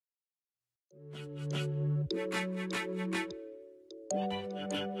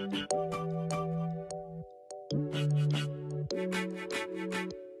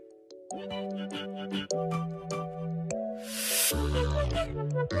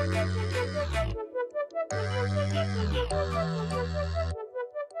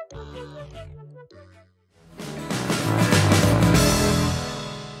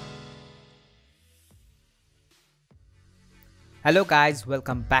Hello guys,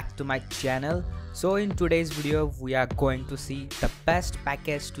 welcome back to my channel. So in today's video we are going to see the best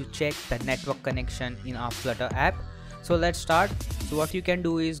package to check the network connection in our Flutter app. So let's start. So what you can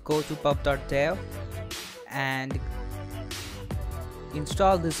do is go to pub.dev and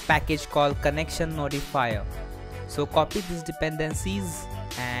install this package called connection notifier. So copy these dependencies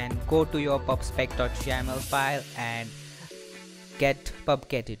and go to your pubspec.yml file and get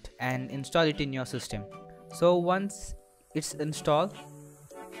pubget it and install it in your system. So once it's installed,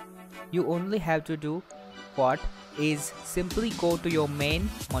 you only have to do what is simply go to your main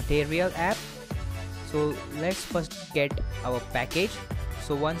material app. So let's first get our package.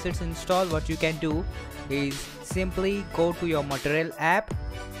 So once it's installed, what you can do is simply go to your material app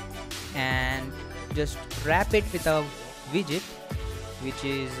and just wrap it with a widget, which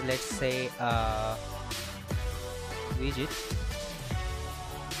is, let's say, a widget.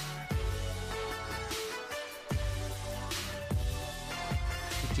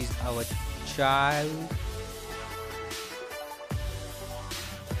 Which is our child,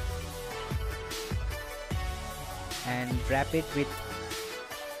 and wrap it with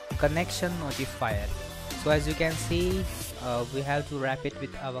connection notifier. So as you can see, we have to wrap it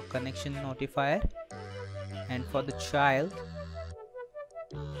with our connection notifier, and for the child,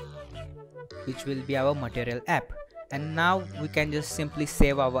 which will be our material app. And now we can just simply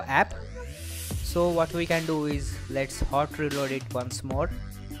save our app. So what we can do is, let's hot reload it once more.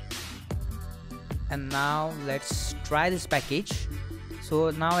 And now let's try this package. So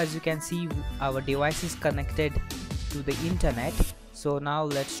now as you can see, our device is connected to the internet. So now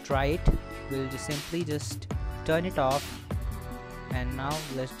let's try it. We'll just simply turn it off, and now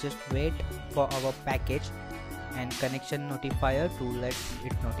let's just wait for our package and connection notifier to let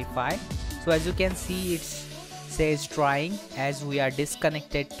it notify. So as you can see, it says trying as we are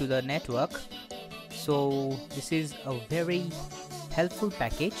disconnected to the network. So this is a very helpful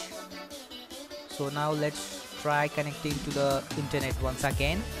package. So now let's try connecting to the internet once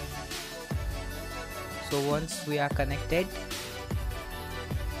again. So once we are connected,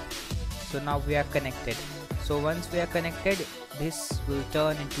 so now we are connected. So once we are connected, this will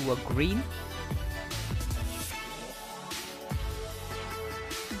turn into a green.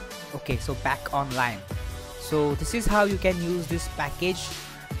 Okay, so back online. So this is how you can use this package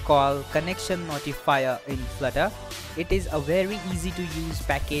called connection notifier in Flutter. It is a very easy to use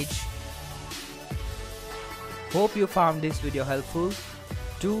package. Hope you found this video helpful.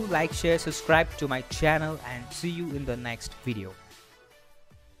 Do like, share, subscribe to my channel, and see you in the next video.